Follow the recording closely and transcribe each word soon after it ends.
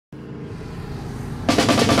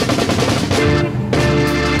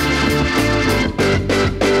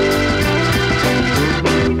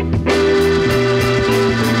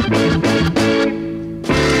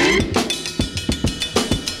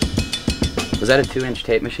Was that a 2-inch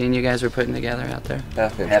tape machine you guys were putting together out there?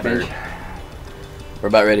 Half inch. We're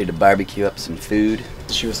about ready to barbecue up some food.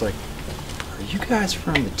 She was like, "Are you guys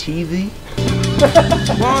from the TV?"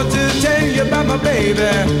 Want to tell you about my baby.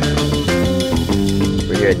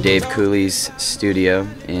 We're here at Dave Cooley's studio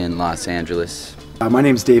in Los Angeles. My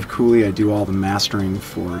name's Dave Cooley. I do all the mastering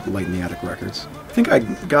for Light in the Attic Records. I think I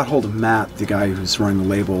got hold of Matt, the guy who's running the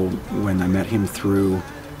label, when I met him through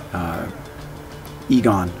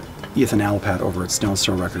Ethan Alapad over at Stone's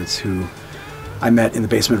Throw Records, who I met in the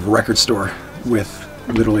basement of a record store with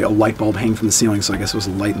literally a light bulb hanging from the ceiling, so I guess it was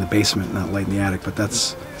a light in the basement, not light in the attic, but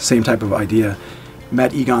that's the same type of idea.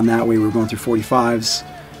 Met Egon that way. We were going through 45s.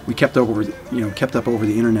 We kept up over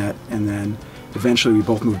the internet, and then eventually we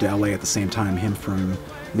both moved to LA at the same time, him from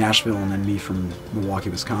Nashville and then me from Milwaukee,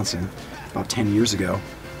 Wisconsin, about 10 years ago.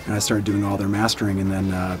 And I started doing all their mastering, and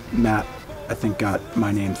then Matt, I think, got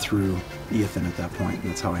my name through Ethan at that point, and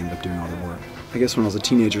that's how I ended up doing all the work. I guess when I was a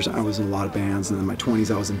teenager, I was in a lot of bands, and then in my 20s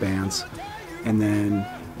I was in bands, and then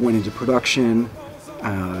went into production,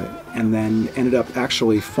 and then ended up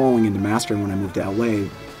actually falling into mastering when I moved to LA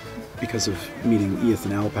because of meeting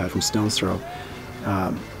Ethan Alapad from Stone's Throw.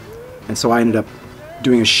 And so I ended up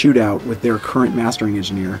doing a shootout with their current mastering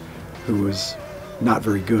engineer, who was not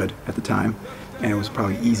very good at the time, and it was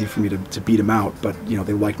probably easy for me to beat him out, but you know,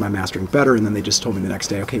 they liked my mastering better, and then they just told me the next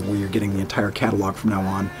day, okay, well, you're getting the entire catalog from now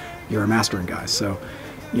on, you're a mastering guy. So,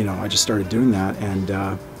 you know, I just started doing that,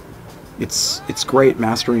 and it's great.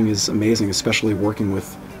 Mastering is amazing, especially working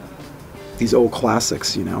with these old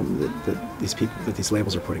classics, you know, that these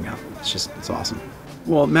labels are putting out. It's awesome.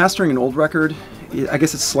 Well, mastering an old record, I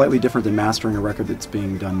guess it's slightly different than mastering a record that's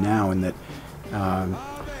being done now, in that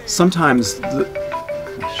sometimes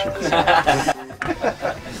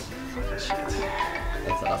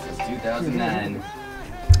That's awesome. 2009.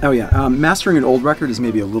 Oh yeah, mastering an old record is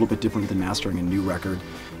maybe a little bit different than mastering a new record,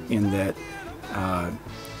 in that,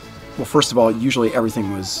 well, first of all, usually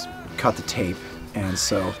everything was cut to tape, and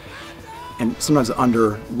sometimes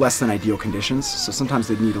under less than ideal conditions, so sometimes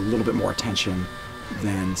they'd need a little bit more attention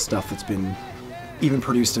than stuff that's been even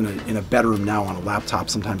produced in a bedroom now on a laptop.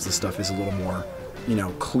 Sometimes the stuff is a little more, you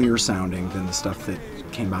know, clear sounding than the stuff that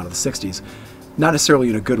came out of the 60s. Not necessarily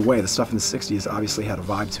in a good way. The stuff in the 60s obviously had a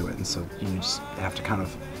vibe to it, and so you just have to kind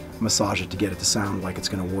of massage it to get it to sound like it's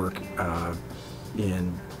going to work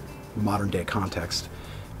in modern day context.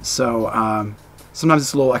 So sometimes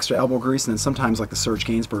it's a little extra elbow grease, and then sometimes, like the Serge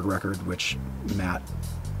Gainsbourg record, which Matt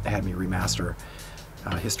had me remaster,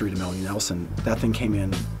 History to Melody Nelson, that thing came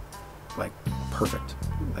in like perfect.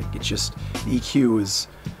 Like, it just, the EQ was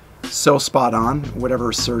so spot on.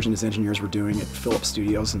 Whatever Serge and his engineers were doing at Philips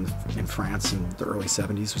Studios in France in the early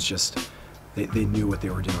 70s was just, they knew what they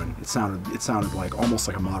were doing. It sounded like almost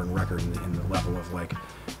like a modern record in the level of like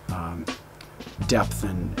depth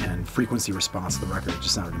and frequency response to the record. It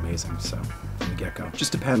just sounded amazing. So from the get-go,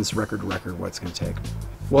 just depends record to record what it's going to take.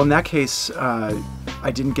 Well, in that case,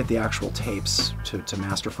 I didn't get the actual tapes to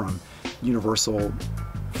master from. Universal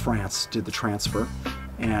France did the transfer,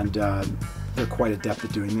 and they're quite adept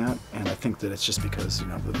at doing that, and I think that it's just because, you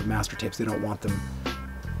know, the master tapes, they don't want them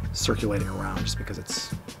circulating around, just because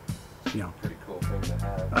it's, you know, Pretty cool thing to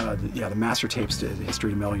have. yeah, the master tapes to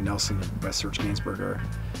History to Melody Nelson by Serge Gainsbourg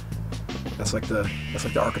that's like the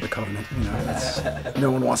Ark of the Covenant, you know.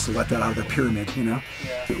 No one wants to let that out of their pyramid, you know.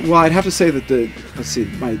 Well, I'd have to say that let's see,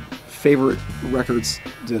 my favorite records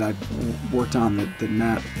that I've worked on that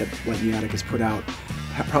Matt at Light in the Attic has put out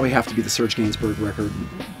probably have to be the Serge Gainsbourg record,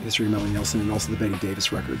 History of Melody Nelson, and also the Betty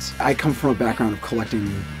Davis records. I come from a background of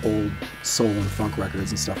collecting old soul and funk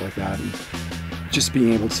records and stuff like that, and just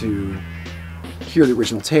being able to hear the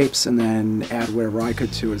original tapes and then add whatever I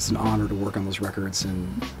could to it is an honor to work on those records.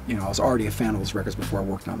 And you know, I was already a fan of those records before I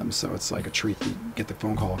worked on them, so it's like a treat to get the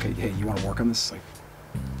phone call, okay, hey, you want to work on this? Like,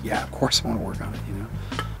 yeah, of course I want to work on it, you know.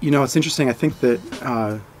 You know, it's interesting, I think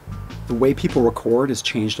that the way people record has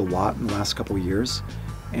changed a lot in the last couple of years,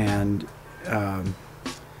 and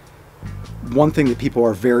one thing that people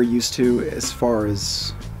are very used to as far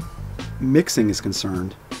as mixing is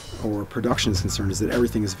concerned, or production is concerned, is that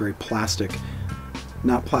everything is very plastic.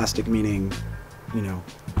 Not plastic meaning, you know,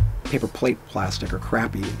 paper plate plastic or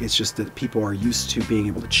crappy. It's just that people are used to being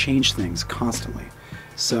able to change things constantly.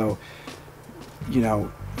 So, you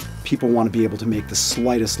know, people want to be able to make the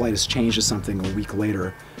slightest change to something a week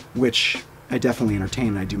later, which I definitely entertain,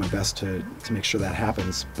 and I do my best to make sure that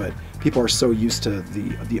happens. But people are so used to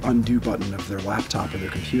the undo button of their laptop or their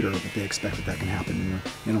computer that they expect that can happen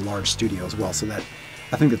in a large studio as well. So that,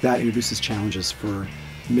 I think that introduces challenges for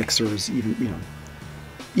mixers, even, you know,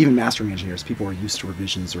 even mastering engineers, people are used to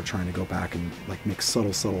revisions or trying to go back and like make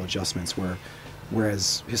subtle adjustments.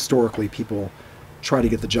 Whereas historically, people try to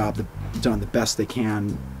get the job done the best they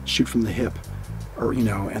can, shoot from the hip, or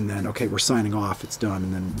and then okay, we're signing off, it's done,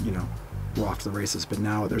 and then we're off to the races. But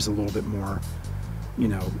now there's a little bit more,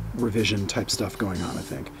 revision type stuff going on, I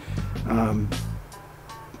think.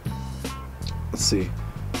 Let's see.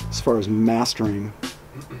 As far as mastering,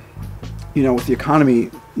 with the economy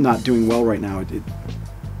not doing well right now,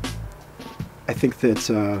 I think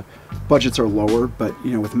that budgets are lower, but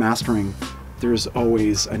with mastering, there's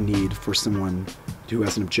always a need for someone who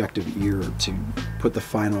has an objective ear to put the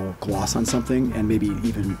final gloss on something, and maybe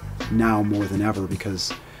even now more than ever,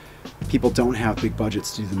 because people don't have big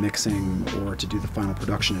budgets to do the mixing or to do the final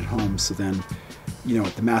production at home. So then,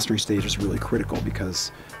 the mastering stage is really critical,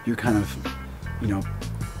 because you're kind of,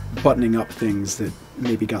 buttoning up things that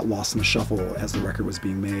maybe got lost in the shuffle as the record was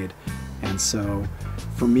being made. And so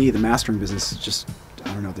for me, the mastering business is just,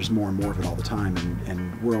 I don't know, there's more and more of it all the time,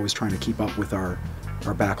 and we're always trying to keep up with our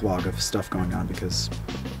backlog of stuff going on, because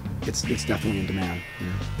it's definitely in demand.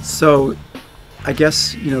 So I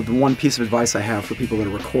guess, the one piece of advice I have for people that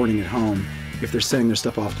are recording at home, if they're sending their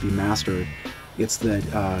stuff off to be mastered, it's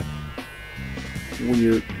that when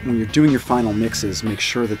you're doing your final mixes, make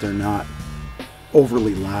sure that they're not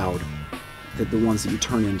overly loud, that the ones that you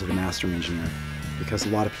turn into the mastering engineer, because a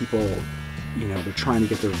lot of people, they're trying to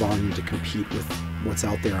get their volume to compete with what's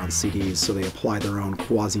out there on CDs, so they apply their own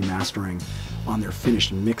quasi-mastering on their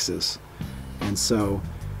finished mixes. And so,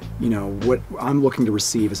 what I'm looking to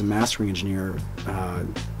receive as a mastering engineer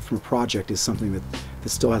from a project is something that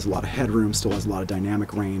still has a lot of headroom, still has a lot of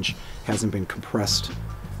dynamic range, hasn't been compressed,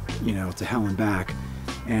 to hell and back.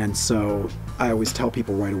 And so I always tell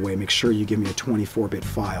people right away, make sure you give me a 24-bit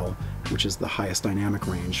file, which is the highest dynamic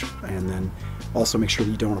range, and then also make sure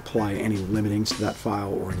that you don't apply any limiting to that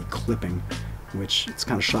file or any clipping, which it's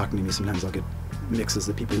kind of shocking to me. Sometimes I'll get mixes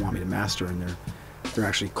that people want me to master, and they're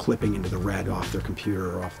actually clipping into the red off their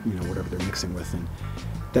computer or off whatever they're mixing with, and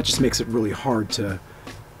that just makes it really hard to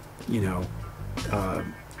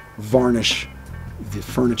varnish the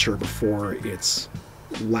furniture before it's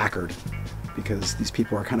lacquered, because these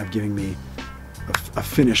people are kind of giving me a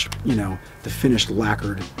finished, the finished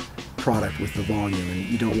lacquered product with the volume, and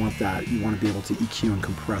you don't want that. You want to be able to EQ and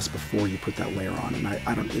compress before you put that layer on, and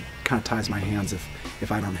I don't. It kind of ties my hands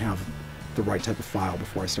if I don't have the right type of file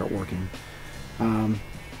before I start working.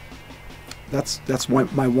 That's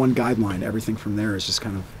my one guideline. Everything from there is just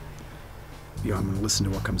kind of, I'm going to listen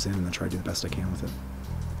to what comes in and then try to do the best I can with it.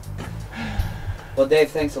 Well,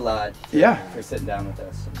 Dave, thanks a lot for sitting down with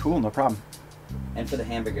us. Cool, no problem. And for the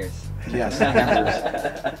hamburgers. Yes,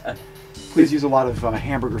 hamburgers. Please use a lot of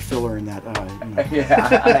hamburger filler in that,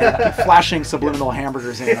 Yeah. flashing subliminal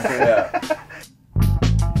hamburgers in. Okay? Yeah.